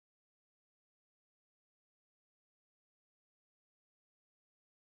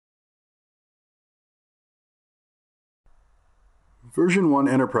VersionOne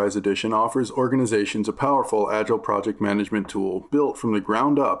Enterprise Edition offers organizations a powerful Agile project management tool built from the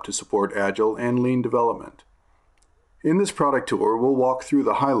ground up to support Agile and Lean development. In this product tour, we'll walk through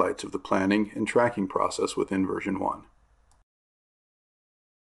the highlights of the planning and tracking process within VersionOne.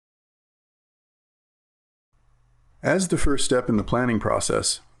 As the first step in the planning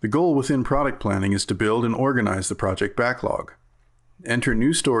process, the goal within product planning is to build and organize the project backlog. Enter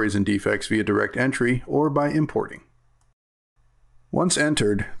new stories and defects via direct entry or by importing. Once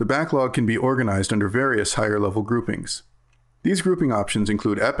entered, the backlog can be organized under various higher-level groupings. These grouping options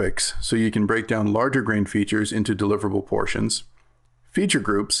include epics, so you can break down larger-grained features into deliverable portions, feature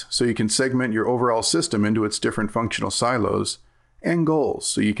groups, so you can segment your overall system into its different functional silos, and goals,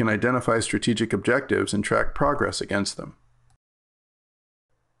 so you can identify strategic objectives and track progress against them.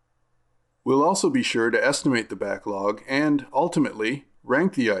 We'll also be sure to estimate the backlog and, ultimately,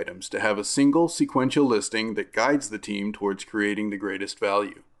 rank the items to have a single sequential listing that guides the team towards creating the greatest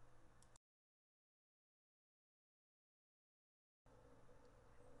value.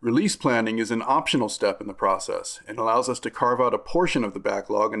 Release planning is an optional step in the process and allows us to carve out a portion of the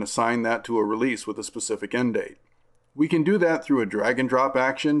backlog and assign that to a release with a specific end date. We can do that through a drag and drop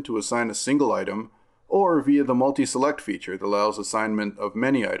action to assign a single item, or via the multi-select feature that allows assignment of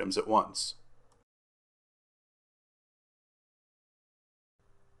many items at once.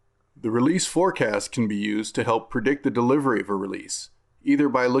 The release forecast can be used to help predict the delivery of a release, either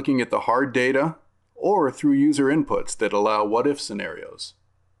by looking at the hard data or through user inputs that allow what-if scenarios.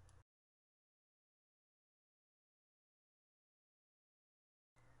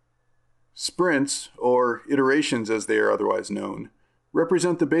 Sprints, or iterations as they are otherwise known,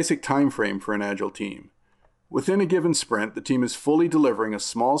 represent the basic time frame for an Agile team. Within a given sprint, the team is fully delivering a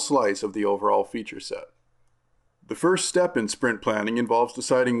small slice of the overall feature set. The first step in sprint planning involves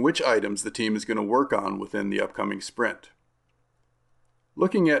deciding which items the team is going to work on within the upcoming sprint.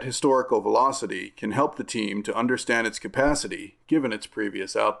 Looking at historical velocity can help the team to understand its capacity given its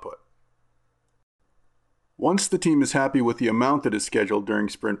previous output. Once the team is happy with the amount that is scheduled during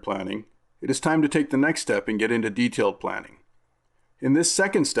sprint planning, it is time to take the next step and get into detailed planning. In this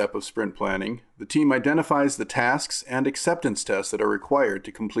second step of sprint planning, the team identifies the tasks and acceptance tests that are required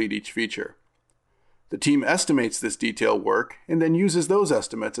to complete each feature. The team estimates this detailed work and then uses those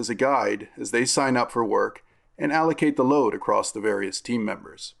estimates as a guide as they sign up for work and allocate the load across the various team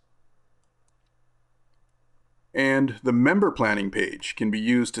members. And the member planning page can be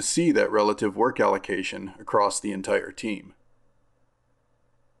used to see that relative work allocation across the entire team.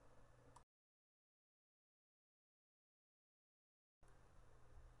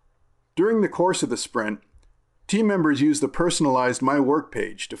 During the course of the sprint, team members use the personalized My Work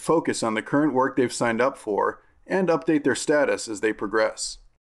page to focus on the current work they've signed up for and update their status as they progress.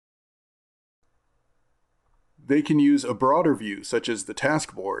 They can use a broader view, such as the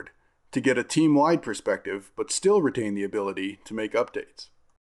task board, to get a team-wide perspective but still retain the ability to make updates.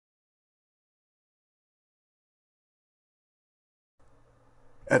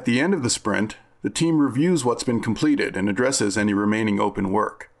 At the end of the sprint, the team reviews what's been completed and addresses any remaining open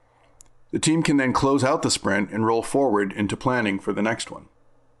work. The team can then close out the sprint and roll forward into planning for the next one.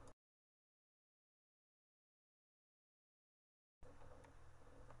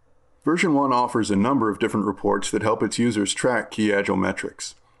 VersionOne offers a number of different reports that help its users track key Agile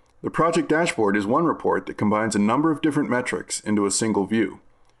metrics. The project dashboard is one report that combines a number of different metrics into a single view.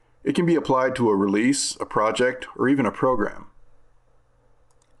 It can be applied to a release, a project, or even a program.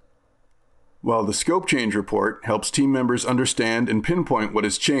 While the Scope Change report helps team members understand and pinpoint what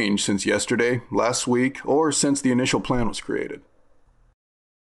has changed since yesterday, last week, or since the initial plan was created.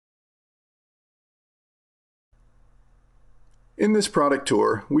 In this product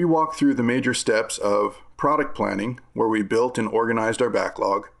tour, we walk through the major steps of product planning, where we built and organized our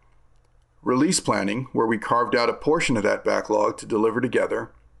backlog, release planning, where we carved out a portion of that backlog to deliver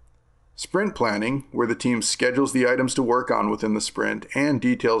together, sprint planning, where the team schedules the items to work on within the sprint and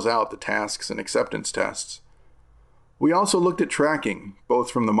details out the tasks and acceptance tests. We also looked at tracking,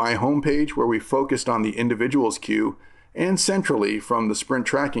 both from the My Home page, where we focused on the individual's queue, and centrally from the sprint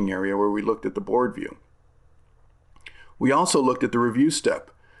tracking area, where we looked at the board view. We also looked at the review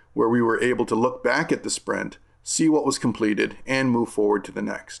step, where we were able to look back at the sprint, see what was completed, and move forward to the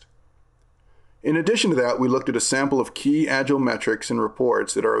next. In addition to that, we looked at a sample of key Agile metrics and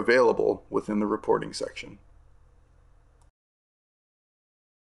reports that are available within the reporting section.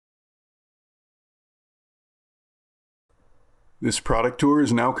 This product tour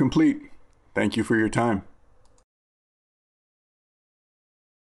is now complete. Thank you for your time.